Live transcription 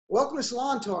Welcome to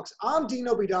Salon Talks. I'm Dean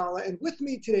Obeidallah, and with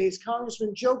me today is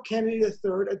Congressman Joe Kennedy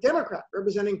III, a Democrat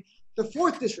representing the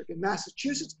 4th District in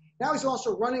Massachusetts. Now he's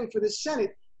also running for the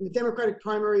Senate in the Democratic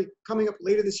primary coming up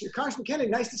later this year. Congressman Kennedy,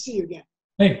 nice to see you again.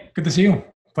 Hey, good to see you.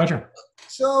 Pleasure.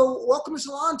 So welcome to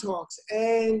Salon Talks.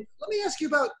 And let me ask you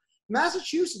about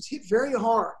Massachusetts hit very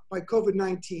hard by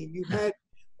COVID-19. You've had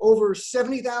over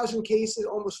 70,000 cases,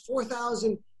 almost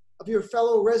 4,000 of your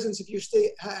fellow residents of your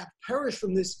state have perished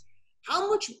from this. How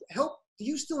much help do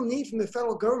you still need from the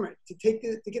federal government to get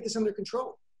this under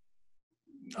control?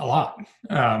 A lot.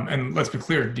 And let's be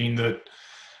clear, Dean, that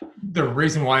the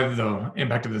reason why the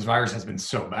impact of this virus has been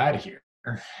so bad here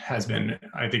has been,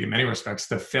 I think in many respects,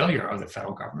 the failure of the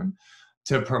federal government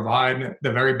to provide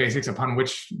the very basics upon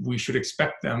which we should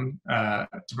expect them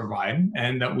to provide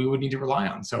and that we would need to rely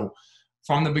on. So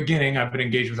from the beginning, I've been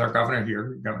engaged with our governor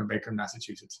here, Governor Baker in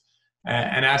Massachusetts,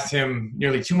 and asked him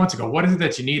nearly 2 months ago, what is it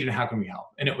that you need and how can we help?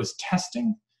 And it was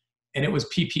testing and it was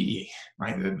PPE,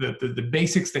 right? The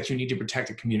basics that you need to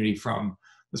protect a community from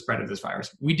the spread of this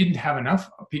virus. We didn't have enough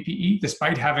PPE,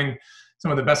 despite having some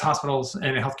of the best hospitals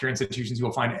and healthcare institutions you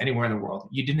will find anywhere in the world.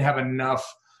 You didn't have enough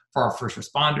for our first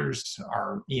responders,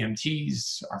 our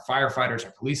EMTs, our firefighters,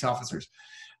 our police officers.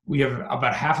 We have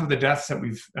about half of the deaths that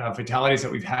fatalities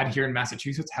that we've had here in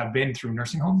Massachusetts have been through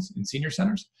nursing homes and senior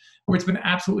centers, where it's been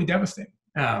absolutely devastating.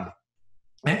 That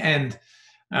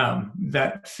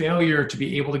failure to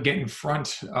be able to get in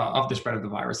front of the spread of the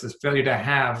virus, this failure to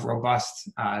have robust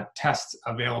tests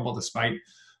available despite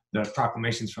the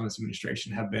proclamations from this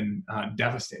administration have been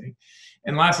devastating.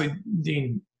 And lastly,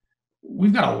 Dean,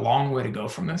 we've got a long way to go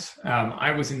from this.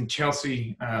 I was in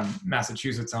Chelsea,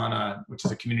 Massachusetts, which is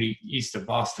a community east of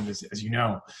Boston, as you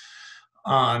know,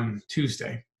 on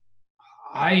Tuesday.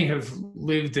 I have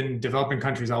lived in developing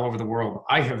countries all over the world.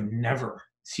 I have never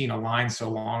seen a line so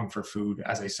long for food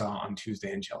as I saw on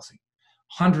Tuesday in Chelsea.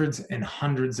 Hundreds and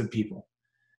hundreds of people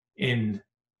in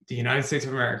the United States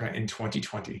of America in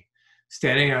 2020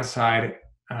 standing outside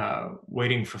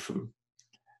waiting for food.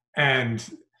 And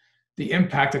the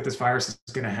impact that this virus is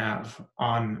going to have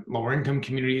on lower income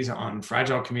communities, on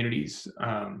fragile communities,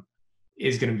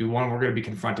 is going to be one we're going to be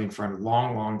confronting for a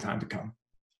long, long time to come.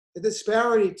 The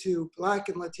disparity to Black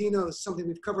and Latino is something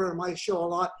we've covered on my show a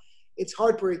lot. It's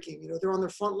heartbreaking. You know, they're on their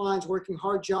front lines working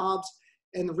hard jobs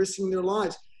and risking their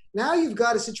lives. Now you've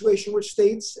got a situation where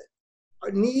states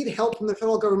need help from the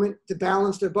federal government to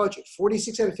balance their budget.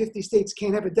 46 out of 50 states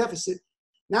can't have a deficit.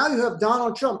 Now you have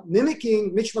Donald Trump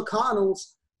mimicking Mitch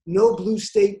McConnell's no blue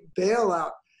state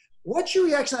bailout. What's your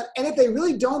reaction on that? And if they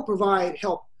really don't provide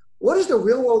help, what is the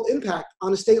real world impact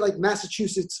on a state like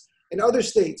Massachusetts and other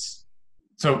states?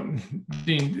 So,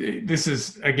 Dean, this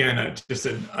is, again, just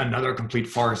another complete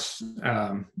farce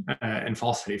and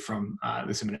falsity from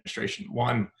this administration.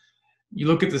 One, you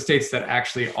look at the states that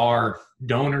actually are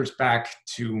donors back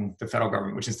to the federal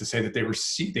government, which is to say that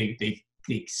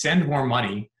they send more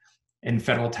money in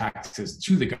federal taxes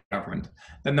to the government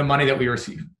than the money that we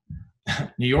receive.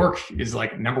 New York is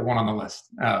like number one on the list.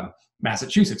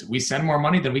 Massachusetts, we send more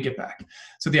money than we get back.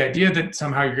 So the idea that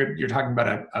somehow you're talking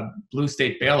about a blue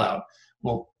state bailout,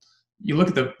 well, you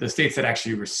look at the states that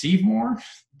actually receive more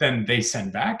than they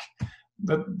send back,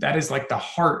 but that is like the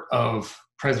heart of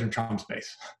President Trump's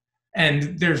base.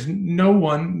 And there's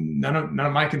none of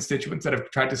my constituents that have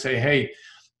tried to say, hey,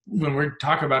 when we're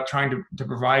talking about trying to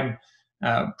provide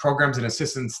programs and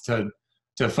assistance to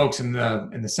folks in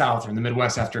the South or in the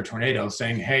Midwest after a tornado,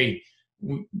 saying, hey,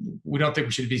 we don't think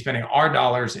we should be spending our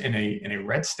dollars in a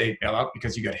red state bailout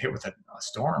because you got hit with a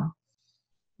storm.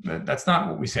 That's not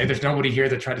what we say. There's nobody here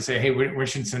that tried to say, hey, we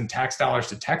should send tax dollars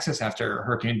to Texas after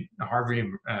Hurricane Maria,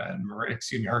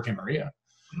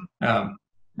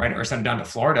 right? Or send them down to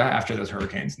Florida after those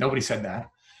hurricanes. Nobody said that.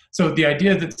 So the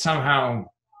idea that somehow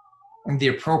the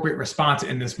appropriate response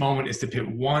in this moment is to pit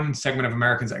one segment of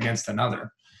Americans against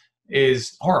another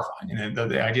is horrifying. And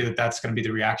the idea that that's going to be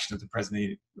the reaction of the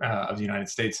President of the United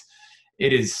States,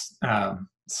 it is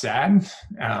sad,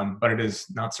 but it is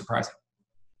not surprising.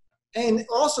 And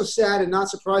also sad and not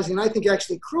surprising, and I think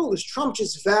actually cruel, is Trump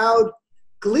just vowed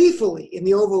gleefully in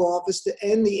the Oval Office to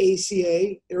end the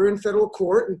ACA. They're in federal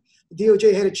court, and the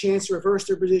DOJ had a chance to reverse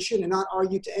their position and not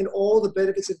argue to end all the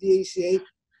benefits of the ACA.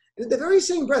 And at the very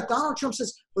same breath, Donald Trump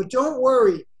says, but don't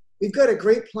worry, we've got a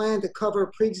great plan to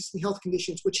cover pre-existing health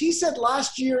conditions, which he said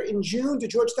last year in June to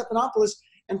George Stephanopoulos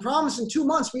and promised in 2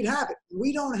 months we'd have it.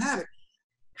 We don't have it.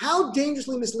 How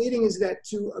dangerously misleading is that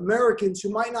to Americans who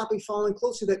might not be following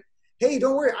closely that, hey,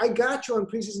 don't worry, I got you on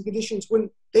pre-existing conditions when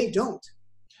they don't?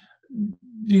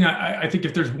 I think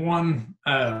if there's one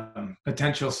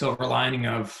potential silver lining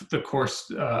of the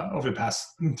course over the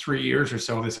past 3 years or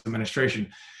so of this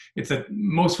administration, it's that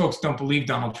most folks don't believe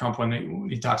Donald Trump when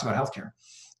he talks about healthcare,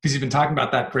 because he's been talking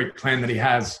about that great plan that he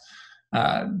has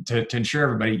to insure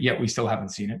everybody, yet we still haven't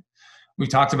seen it. We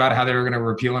talked about how they were going to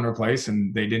repeal and replace,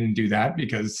 and they didn't do that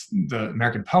because the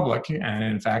American public, and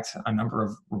in fact, a number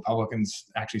of Republicans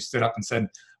actually stood up and said,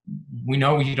 we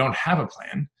know you don't have a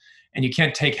plan, and you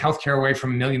can't take healthcare away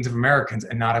from millions of Americans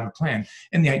and not have a plan.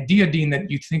 And the idea, Dean,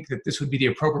 that you think that this would be the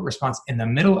appropriate response in the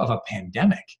middle of a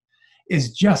pandemic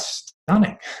is just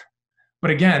stunning.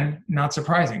 But again, not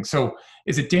surprising. So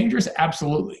is it dangerous?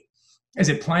 Absolutely. Is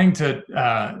it playing to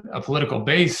a political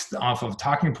base off of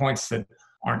talking points that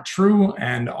aren't true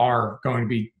and are going to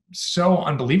be so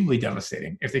unbelievably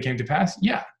devastating if they came to pass?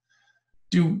 Yeah.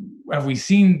 Have we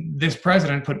seen this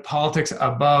president put politics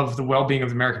above the well-being of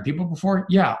the American people before?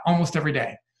 Yeah, almost every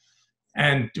day.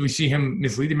 And do we see him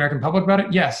mislead the American public about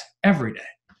it? Yes, every day.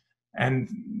 And,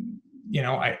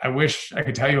 I wish I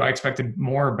could tell you I expected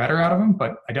more or better out of him,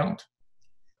 but I don't.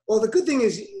 Well, the good thing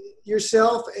is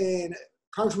yourself and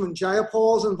Congresswoman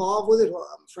Jayapal is involved with it. Well,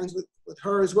 I'm friends with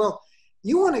her as well.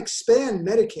 You want to expand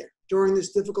Medicare during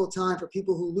this difficult time for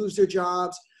people who lose their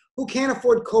jobs, who can't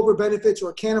afford COBRA benefits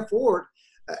or can't afford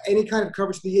any kind of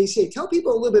coverage to the ACA. Tell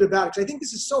people a little bit about it, because I think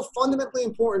this is so fundamentally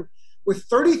important. With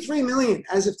 33 million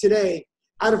as of today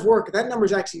out of work, that number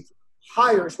is actually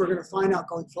higher, as we're going to find out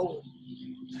going forward.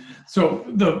 So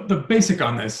the basic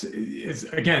on this is,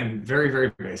 again, very,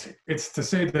 very basic. It's to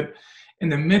say that in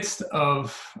the midst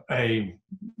of a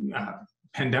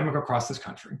pandemic across this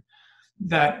country,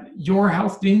 that your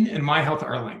health, Dean, and my health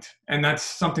are linked. And that's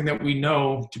something that we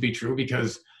know to be true,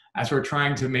 because as we're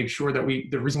trying to make sure that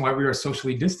the reason why we are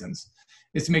socially distanced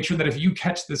is to make sure that if you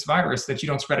catch this virus, that you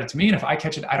don't spread it to me. And if I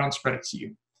catch it, I don't spread it to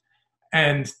you.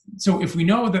 And so if we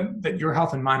know that your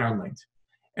health and mine are linked,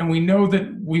 and we know that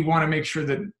we want to make sure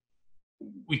that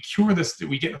we cure this, that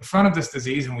we get in front of this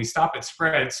disease and we stop its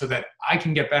spread so that I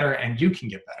can get better and you can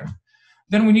get better,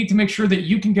 then we need to make sure that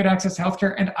you can get access to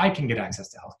healthcare and I can get access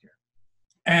to healthcare.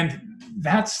 And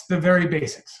that's the very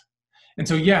basics. And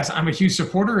so, yes, I'm a huge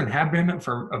supporter and have been of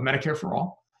Medicare for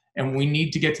all. And we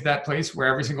need to get to that place where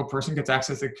every single person gets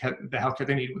access to the healthcare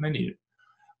they need when they need it.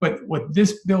 But what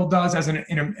this bill does as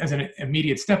an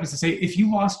immediate step is to say, if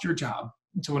you lost your job,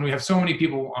 so when we have so many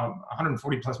people,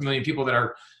 140 plus million people that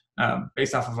are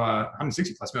based off of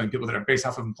 160 plus million people that are based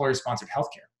off of employer-sponsored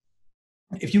healthcare,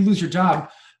 if you lose your job,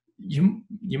 you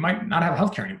might not have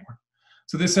healthcare anymore.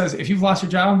 So this says, if you've lost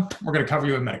your job, we're going to cover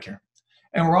you with Medicare.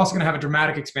 And we're also going to have a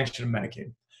dramatic expansion of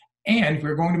Medicaid. And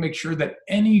we're going to make sure that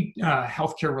any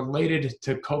healthcare related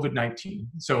to COVID-19,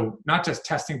 so not just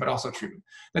testing, but also treatment,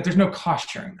 that there's no cost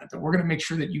sharing, that we're going to make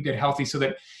sure that you get healthy so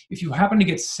that if you happen to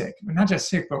get sick, not just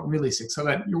sick, but really sick, so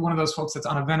that you're one of those folks that's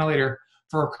on a ventilator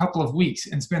for a couple of weeks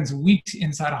and spends weeks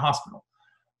inside a hospital,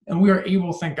 and we are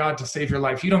able, thank God, to save your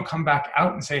life. You don't come back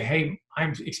out and say, hey,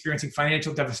 I'm experiencing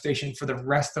financial devastation for the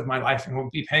rest of my life and will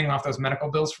be paying off those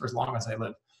medical bills for as long as I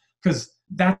live. Because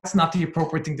that's not the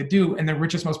appropriate thing to do in the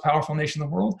richest, most powerful nation in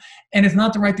the world. And it's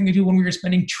not the right thing to do when we are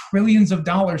spending trillions of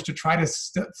dollars to try to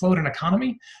float an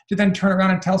economy, to then turn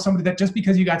around and tell somebody that just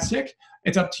because you got sick,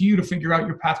 it's up to you to figure out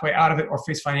your pathway out of it or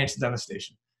face financial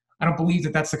devastation. I don't believe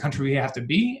that that's the country we have to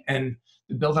be. And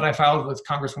the bill that I filed with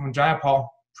Congresswoman Jayapal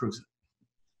proves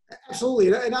it.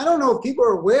 Absolutely. And I don't know if people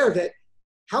are aware that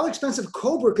how expensive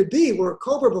COBRA could be, where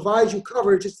COBRA provides you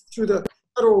coverage just through the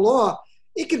federal law.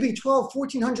 It could be $1,200,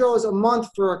 $1,400 a month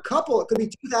for a couple. It could be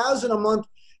 $2,000 a month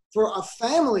for a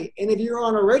family. And if you're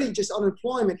on already just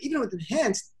unemployment, even with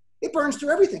enhanced, it burns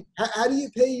through everything. How do you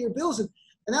pay your bills? And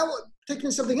that will take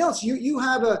me something else. You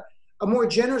have a more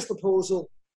generous proposal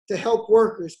to help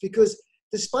workers, because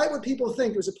despite what people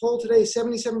think, there's a poll today,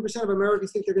 77% of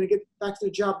Americans think they're going to get back to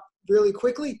their job really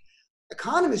quickly.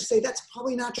 Economists say that's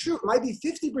probably not true. It might be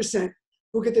 50%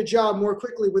 who get their job more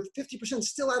quickly, with 50%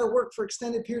 still out of work for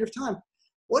extended period of time.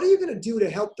 What are you going to do to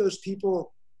help those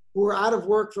people who are out of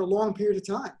work for a long period of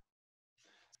time?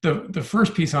 The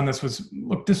first piece on this was,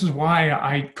 look, this is why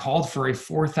I called for a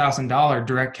 $4,000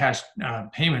 direct cash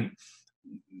payment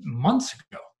months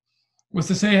ago, was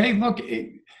to say, hey, look,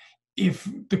 if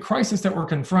the crisis that we're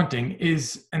confronting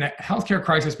is a healthcare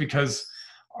crisis because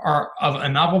of a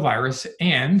novel virus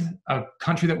and a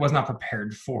country that was not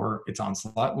prepared for its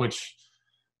onslaught, which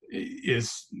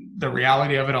is the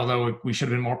reality of it, although we should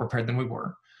have been more prepared than we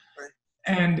were.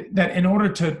 And that in order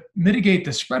to mitigate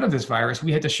the spread of this virus,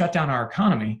 we had to shut down our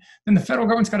economy. Then the federal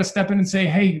government's got to step in and say,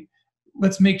 hey,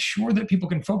 let's make sure that people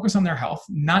can focus on their health,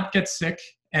 not get sick,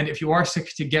 and if you are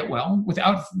sick, to get well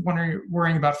without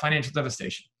worrying about financial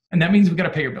devastation. And that means we got to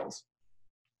pay your bills.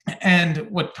 And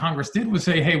what Congress did was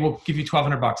say, hey, we'll give you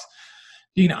 $1,200.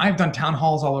 Dean, I've done town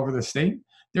halls all over the state.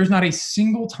 There's not a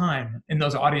single time in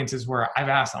those audiences where I've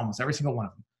asked almost every single one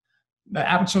of them. The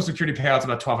average Social Security payout is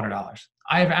about $1,200.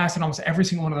 I have asked in almost every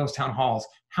single one of those town halls,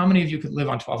 how many of you could live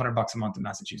on $1,200 a month in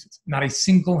Massachusetts? Not a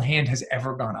single hand has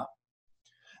ever gone up.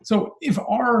 So if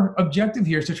our objective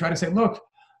here is to try to say, look,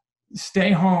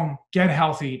 stay home, get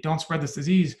healthy, don't spread this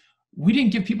disease, we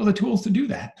didn't give people the tools to do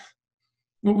that.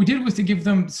 What we did was to give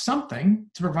them something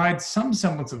to provide some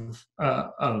semblance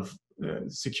of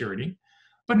security,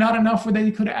 but not enough where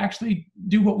they could actually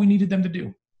do what we needed them to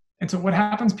do. And so what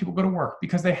happens? People go to work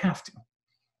because they have to,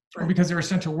 or because they're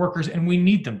essential workers and we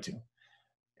need them to.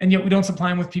 And yet we don't supply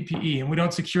them with PPE, and we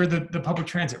don't secure the public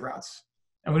transit routes,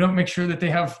 and we don't make sure that they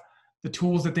have the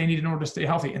tools that they need in order to stay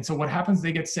healthy. And so what happens?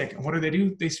 They get sick. And what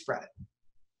do? They spread it.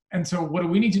 And so what do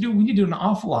we need to do? We need to do an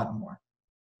awful lot more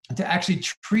to actually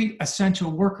treat essential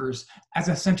workers as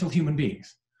essential human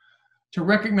beings. To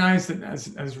recognize that,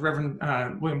 as Reverend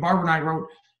William Barber and I wrote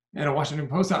in a Washington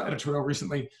Post editorial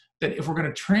recently, that if we're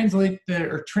going to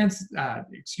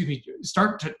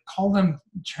start to call them,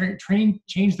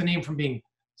 change the name from being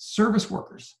service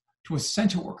workers to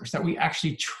essential workers, that we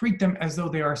actually treat them as though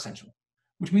they are essential,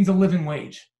 which means a living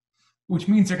wage, which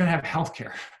means they're going to have health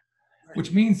care,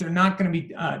 which means they're not going to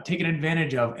be taken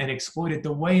advantage of and exploited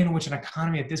the way in which an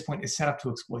economy at this point is set up to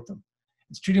exploit them.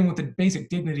 It's treating them with the basic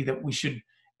dignity that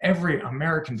every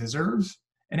American deserves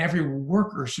and every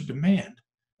worker should demand.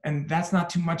 And that's not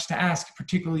too much to ask,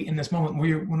 particularly in this moment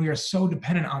when we are so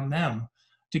dependent on them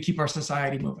to keep our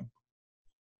society moving.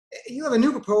 You have a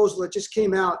new proposal that just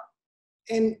came out,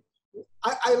 and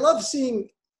I love seeing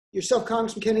yourself,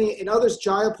 Congressman Kennedy, and others,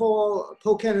 Jayapal,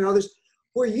 Pocan, and others,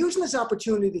 who are using this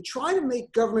opportunity to try to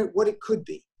make government what it could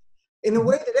be, in the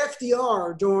way that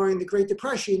FDR during the Great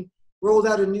Depression rolled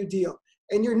out a New Deal.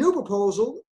 And your new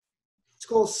proposal, it's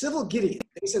called Civil Gideon,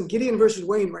 based on Gideon versus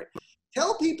Wainwright.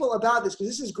 Tell people about this, because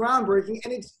this is groundbreaking,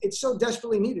 and it's so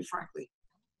desperately needed, frankly.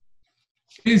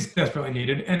 It is desperately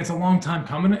needed, and it's a long time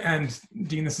coming. And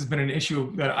Dean, this has been an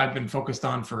issue that I've been focused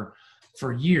on for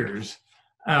years.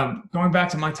 Going back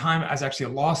to my time as actually a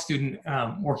law student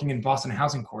working in Boston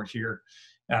Housing Court here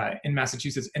in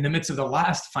Massachusetts, in the midst of the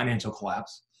last financial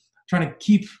collapse, trying to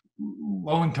keep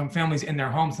low-income families in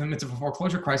their homes in the midst of a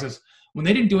foreclosure crisis when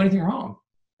they didn't do anything wrong.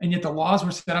 And yet the laws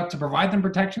were set up to provide them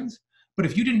protections. But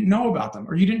if you didn't know about them,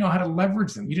 or you didn't know how to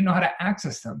leverage them, you didn't know how to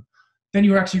access them, then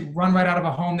you were actually run right out of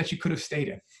a home that you could have stayed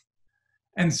in.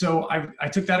 And so I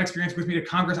took that experience with me to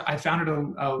Congress. I founded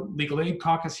a legal aid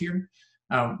caucus here.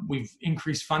 We've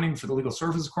increased funding for the Legal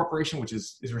Services Corporation, which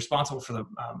is responsible for the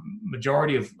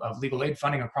majority of legal aid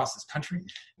funding across this country.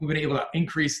 We've been able to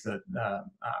increase the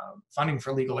funding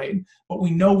for legal aid, but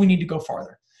we know we need to go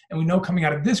farther. And we know coming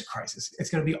out of this crisis, it's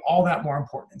going to be all that more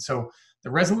important. And so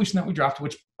the resolution that we drafted,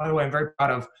 which, by the way, I'm very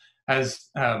proud of, has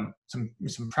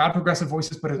some proud progressive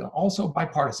voices, but is also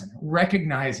bipartisan,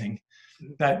 recognizing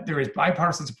that there is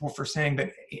bipartisan support for saying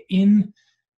that in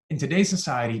today's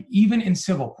society, even in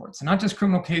civil courts, and not just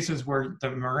criminal cases where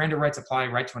the Miranda rights apply,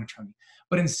 right to an attorney,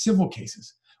 but in civil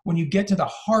cases, when you get to the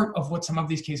heart of what some of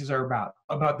these cases are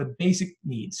about the basic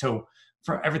needs, so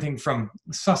for everything from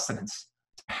sustenance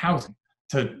to housing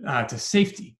to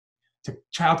safety, to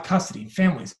child custody,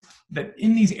 families, that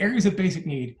in these areas of basic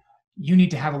need, you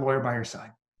need to have a lawyer by your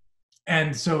side.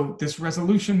 And so this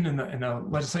resolution and the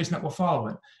legislation that will follow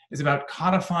it is about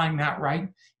codifying that right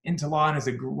into law, and is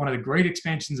one of the great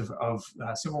expansions of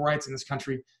civil rights in this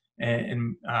country,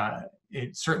 and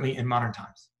certainly in modern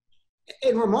times.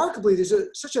 And remarkably, there's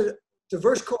such a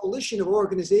diverse coalition of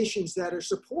organizations that are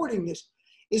supporting this.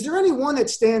 Is there any one that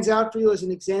stands out for you as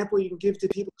an example you can give to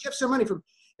people? You have so many, from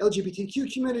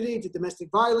LGBTQ community to domestic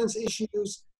violence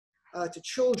issues to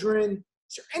children.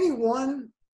 Is there any one,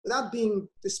 without being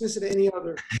dismissive of any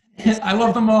other? I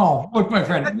love them all. Look, my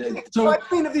friend. So I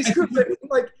mean, of these groups,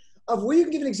 where you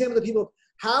can give an example to people of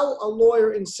how a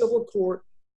lawyer in civil court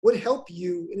would help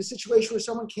you in a situation where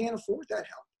someone can't afford that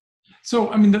help. So,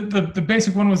 I mean, the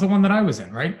basic one was the one that I was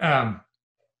in, right?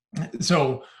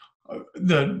 So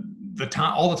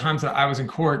all the times that I was in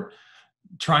court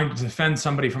trying to defend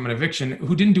somebody from an eviction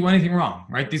who didn't do anything wrong,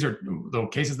 right? These are the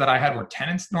cases that I had were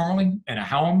tenants normally in a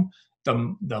home.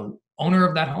 The owner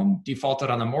of that home defaulted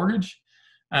on the mortgage.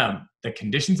 The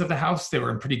conditions of the house, they were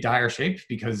in pretty dire shape,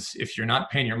 because if you're not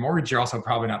paying your mortgage, you're also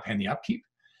probably not paying the upkeep.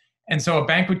 And so a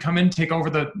bank would come in, take over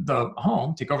the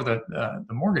home, take over the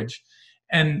mortgage,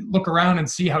 and look around and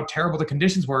see how terrible the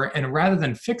conditions were. And rather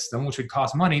than fix them, which would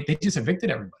cost money, they just evicted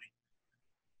everybody.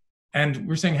 And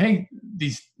we're saying, hey,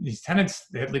 these tenants,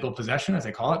 they had legal possession, as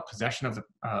they call it, possession of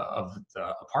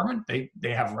the apartment.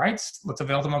 They have rights. Let's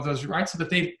avail them of those rights so that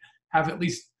they have at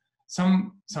least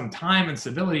some time and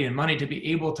stability and money to be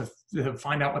able to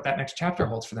find out what that next chapter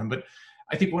holds for them. But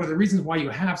I think one of the reasons why you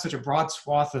have such a broad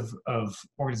swath of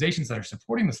organizations that are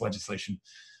supporting this legislation,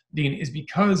 Dean, is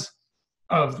because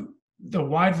of the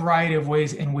wide variety of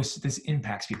ways in which this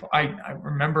impacts people. I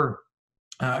remember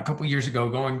a couple of years ago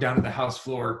going down to the House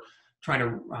floor trying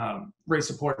to raise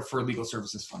support for legal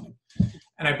services funding.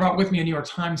 And I brought with me a New York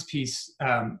Times piece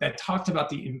that talked about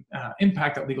the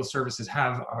impact that legal services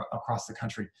have across the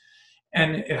country.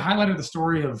 And it highlighted the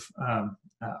story of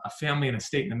a family in a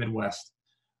state in the Midwest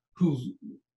whose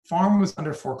farm was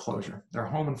under foreclosure. Their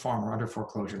home and farm were under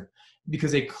foreclosure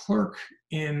because a clerk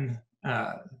in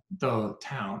the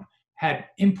town had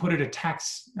inputted a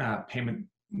tax payment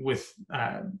with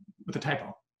a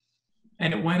typo.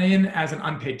 And it went in as an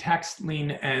unpaid tax lien,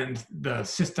 and the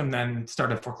system then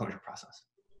started a foreclosure process.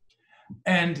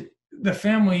 And the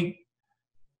family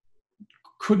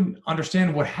couldn't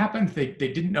understand what happened. They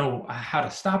didn't know how to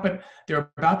stop it. They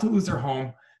were about to lose their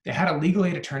home. They had a legal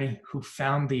aid attorney who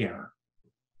found the error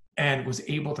and was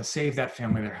able to save that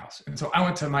family their house. And so I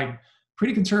went to my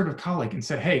pretty conservative colleague and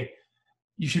said, hey,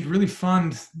 you should really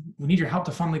we need your help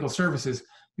to fund legal services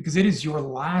because it is your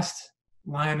last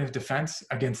line of defense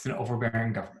against an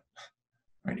overbearing government.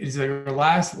 Right? It is your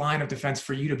last line of defense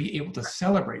for you to be able to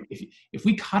celebrate. If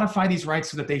we codify these rights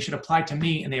so that they should apply to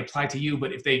me and they apply to you,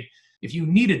 but if you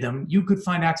needed them, you could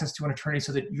find access to an attorney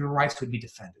so that your rights would be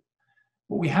defended.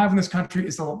 What we have in this country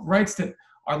is the rights that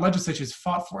our legislatures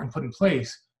fought for and put in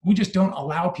place. We just don't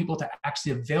allow people to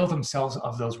actually avail themselves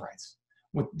of those rights.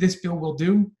 What this bill will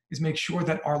do is make sure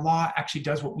that our law actually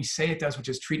does what we say it does, which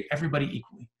is treat everybody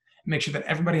equally, and make sure that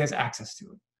everybody has access to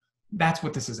it. That's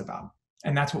what this is about,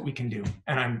 and that's what we can do.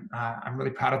 And I'm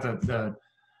really proud of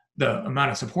the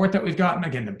amount of support that we've gotten.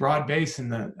 Again, the broad base and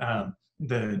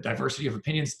the diversity of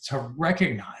opinions to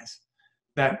recognize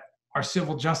that our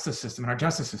civil justice system and our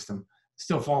justice system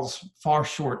still falls far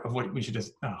short of what we should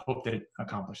just hope that it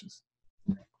accomplishes.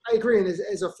 I agree. And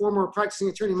as a former practicing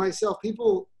attorney myself,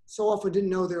 people so often didn't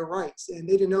know their rights and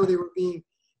they didn't know they were being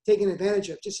taken advantage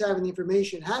of. Just having the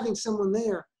information, having someone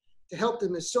there to help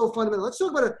them is so fundamental. Let's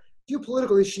talk about a few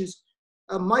political issues.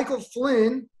 Michael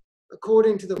Flynn,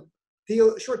 according to the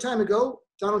deal a short time ago,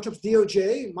 Donald Trump's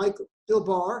DOJ, Bill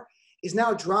Barr, is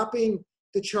now dropping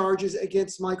the charges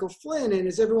against Michael Flynn. And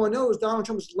as everyone knows, Donald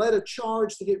Trump has led a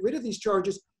charge to get rid of these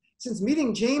charges since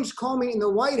meeting James Comey in the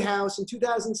White House in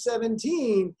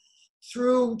 2017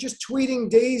 through just tweeting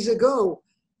days ago.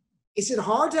 Is it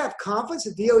hard to have confidence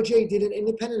that DOJ did an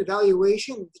independent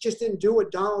evaluation, just didn't do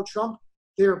what Donald Trump,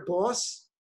 their boss,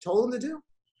 told them to do?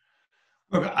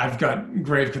 Look, I've got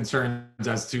grave concerns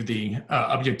as to the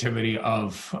objectivity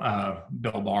of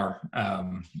Bill Barr,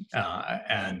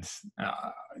 and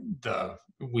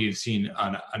we've seen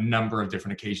on a number of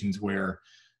different occasions where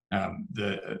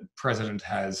the president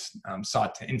has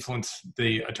sought to influence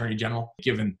the attorney general,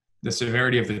 given the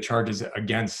severity of the charges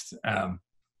against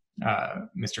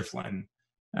Mr. Flynn.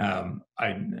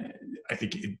 I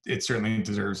think it certainly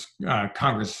deserves,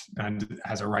 Congress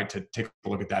has a right to take a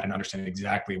look at that and understand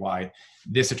exactly why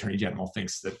this attorney general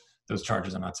thinks that those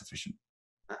charges are not sufficient.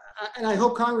 And I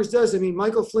hope Congress does. I mean,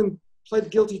 Michael Flynn pled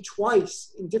guilty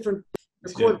twice in different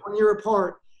court 1 year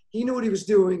apart. He knew what he was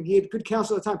doing. He had good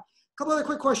counsel at the time. A couple other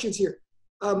quick questions here.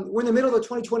 We're in the middle of the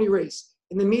 2020 race.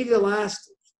 In the media the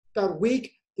last about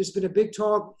week, there's been a big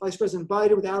talk, Vice President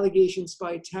Biden, with allegations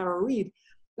by Tara Reade.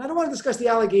 And I don't want to discuss the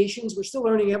allegations. We're still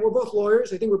learning it. We're both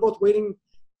lawyers. I think we're both waiting.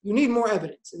 You need more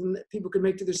evidence, and people can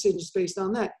make their decisions based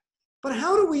on that. But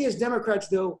how do we as Democrats,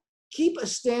 though, keep a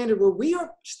standard where we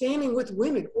are standing with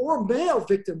women or male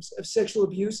victims of sexual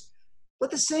abuse, but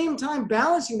at the same time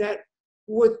balancing that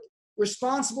with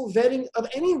responsible vetting of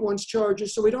anyone's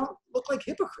charges so we don't look like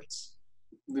hypocrites?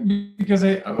 Because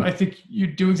I think you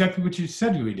do exactly what you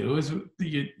said you would do, is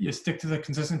you stick to the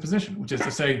consistent position, which is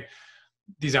to say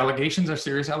these allegations are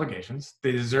serious allegations.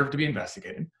 They deserve to be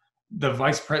investigated.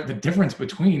 The difference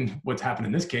between what's happened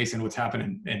in this case and what's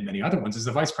happened in many other ones is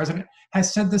the vice president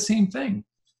has said the same thing.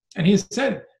 And he has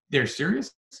said they're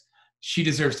serious. She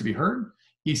deserves to be heard.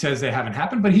 He says they haven't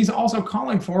happened, but he's also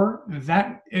calling for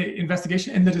that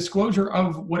investigation and the disclosure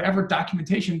of whatever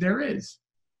documentation there is.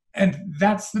 And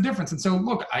that's the difference. And so,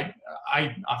 look, I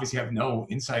obviously have no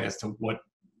insight as to what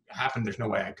happened. There's no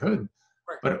way I could.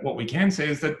 Right. But what we can say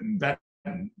is that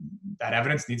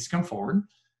evidence needs to come forward,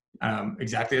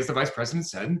 exactly as the vice president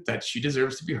said, that she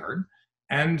deserves to be heard,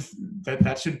 and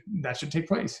that should take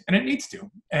place, and it needs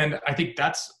to. And I think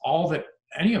that's all that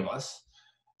any of us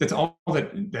That's all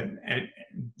that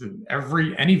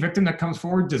any victim that comes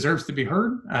forward deserves to be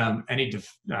heard. Any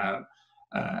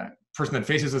person that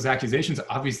faces those accusations,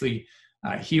 obviously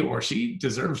he or she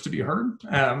deserves to be heard,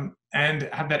 and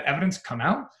have that evidence come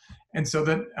out. And so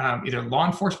that either law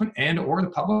enforcement and or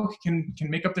the public can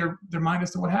make up their mind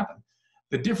as to what happened.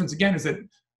 The difference, again, is that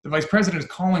the vice president is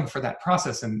calling for that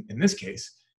process in this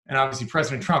case. And obviously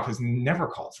President Trump has never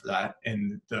called for that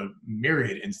in the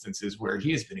myriad instances where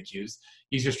he has been accused.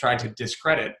 He's just tried to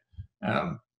discredit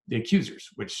the accusers,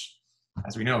 which,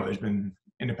 as we know, there's been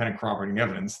independent corroborating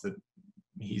evidence that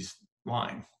he's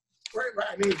lying. Right.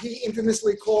 I mean, he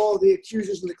infamously called the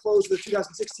accusers in the close of the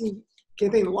 2016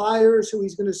 campaign liars, who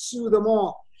he's going to sue them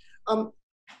all.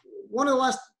 One of the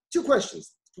last two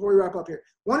questions before we wrap up here.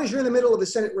 One is, you're in the middle of a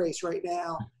Senate race right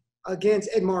now against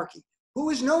Ed Markey, who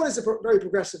is known as a very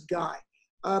progressive guy.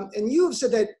 And you have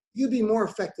said that you'd be more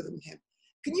effective than him.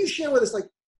 Can you share with us, like,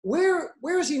 where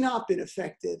has he not been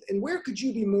effective, and where could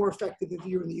you be more effective if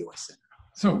you're in the U.S. Senate?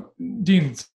 So, Dean,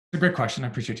 it's a great question. I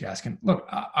appreciate you asking. Look,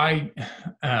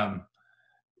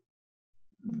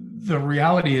 the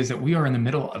reality is that we are in the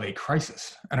middle of a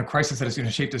crisis, and a crisis that is going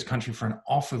to shape this country for an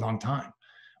awfully long time.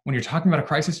 When you're talking about a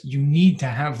crisis, you need to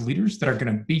have leaders that are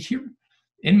going to be here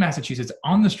in Massachusetts,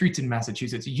 on the streets in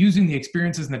Massachusetts, using the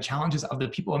experiences and the challenges of the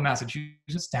people in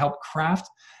Massachusetts to help craft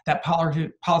that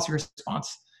policy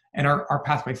response and our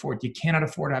pathway forward. You cannot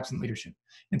afford absent leadership.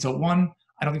 And so, one,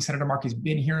 I don't think Senator Markey's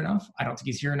been here enough. I don't think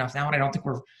he's here enough now. And I don't think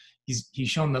he's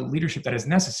shown the leadership that is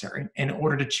necessary in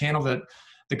order to channel the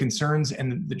concerns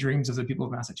and the dreams of the people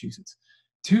of Massachusetts.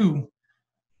 Two,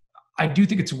 I do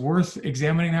think it's worth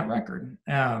examining that record.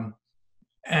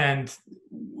 And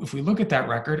if we look at that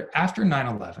record, after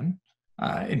 9/11,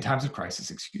 in times of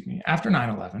crisis, after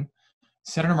 9/11,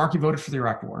 Senator Markey voted for the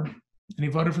Iraq War, and he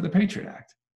voted for the Patriot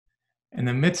Act. In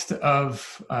the midst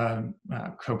of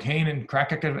cocaine and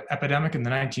crack epidemic in the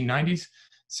 1990s,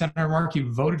 Senator Markey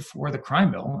voted for the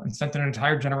crime bill and sent an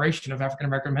entire generation of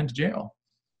African-American men to jail.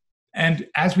 And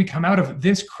as we come out of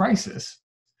this crisis,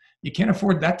 you can't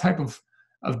afford that type of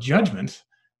judgment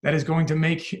that is going to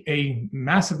make a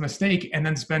massive mistake and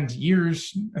then spend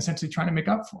years essentially trying to make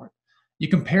up for it. You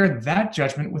compare that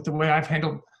judgment with the way I've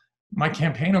handled my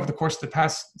campaign over the course of the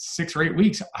past 6 or 8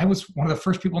 weeks. I was one of the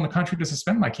first people in the country to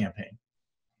suspend my campaign.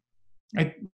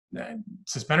 I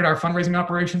suspended our fundraising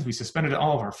operations. We suspended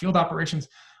all of our field operations.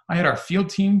 I had our field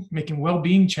team making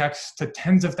well-being checks to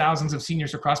tens of thousands of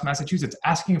seniors across Massachusetts,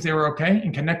 asking if they were okay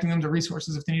and connecting them to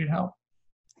resources if they needed help.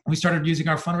 We started using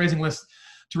our fundraising list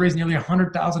to raise nearly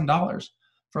 $100,000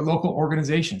 for local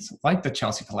organizations like the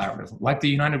Chelsea Collaborative, like the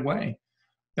United Way,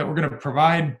 that were going to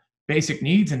provide basic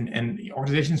needs and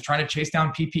organizations trying to chase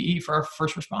down PPE for our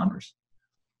first responders.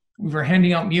 We were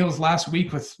handing out meals last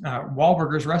week with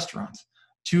Wahlburgers restaurants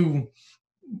to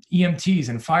EMTs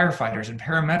and firefighters and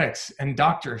paramedics and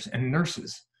doctors and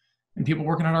nurses and people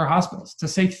working at our hospitals to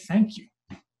say thank you.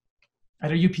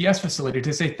 At a UPS facility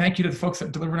to say thank you to the folks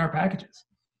that delivered our packages.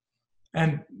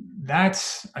 And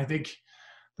that's, I think,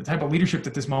 the type of leadership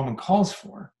that this moment calls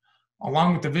for,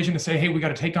 along with the vision to say, hey, we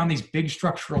got to take on these big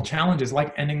structural challenges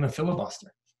like ending the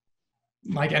filibuster,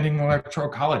 like ending the electoral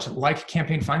college, like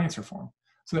campaign finance reform,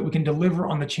 so that we can deliver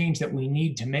on the change that we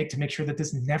need to make sure that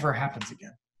this never happens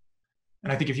again.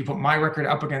 And I think if you put my record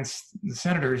up against the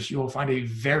senators, you will find a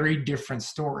very different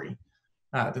story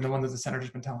than the one that the senator's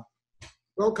been telling.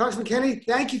 Well, Congressman Kennedy,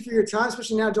 thank you for your time,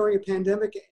 especially now during a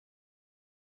pandemic.